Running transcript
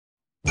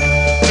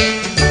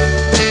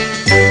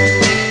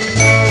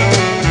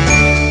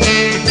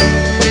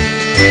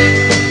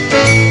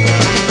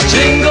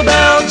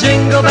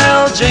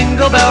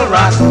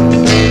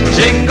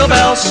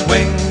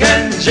swing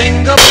and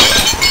jingle.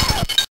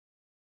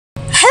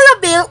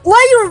 Hello, Bill.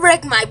 Why you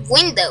break my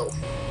window?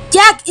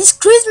 Jack, it's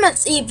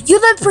Christmas Eve. You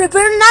don't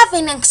prepare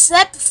nothing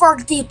except for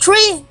the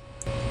tree.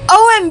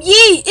 OMG,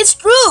 it's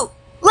true.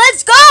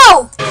 Let's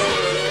go!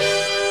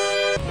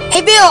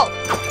 Hey, Bill.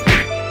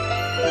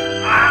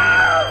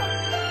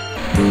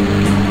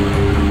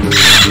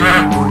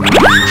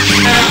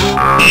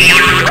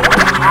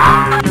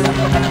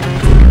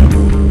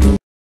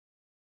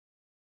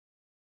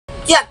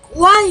 Jack,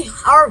 why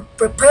are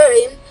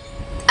preparing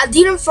a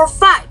dinner for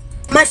 5?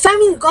 My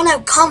family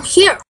gonna come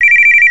here.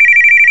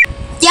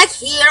 Jack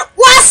here.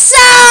 What's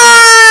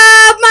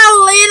up, my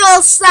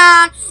little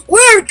son?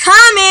 We're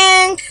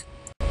coming.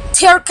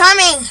 They're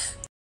coming.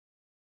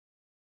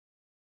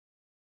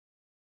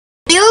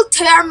 Bill,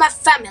 they're my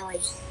family.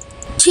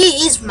 She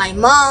is my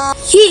mom,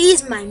 he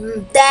is my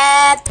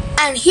dad,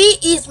 and he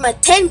is my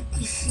 10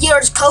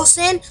 years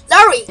cousin,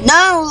 Larry.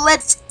 Now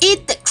let's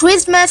eat the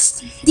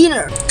Christmas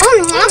dinner.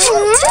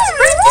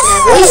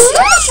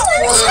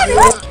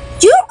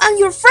 You and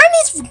your friend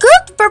is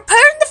good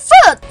preparing the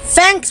food.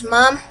 Thanks,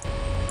 Mom.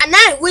 And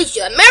I wish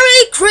you a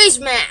Merry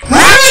Christmas.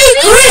 Merry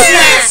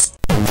Christmas!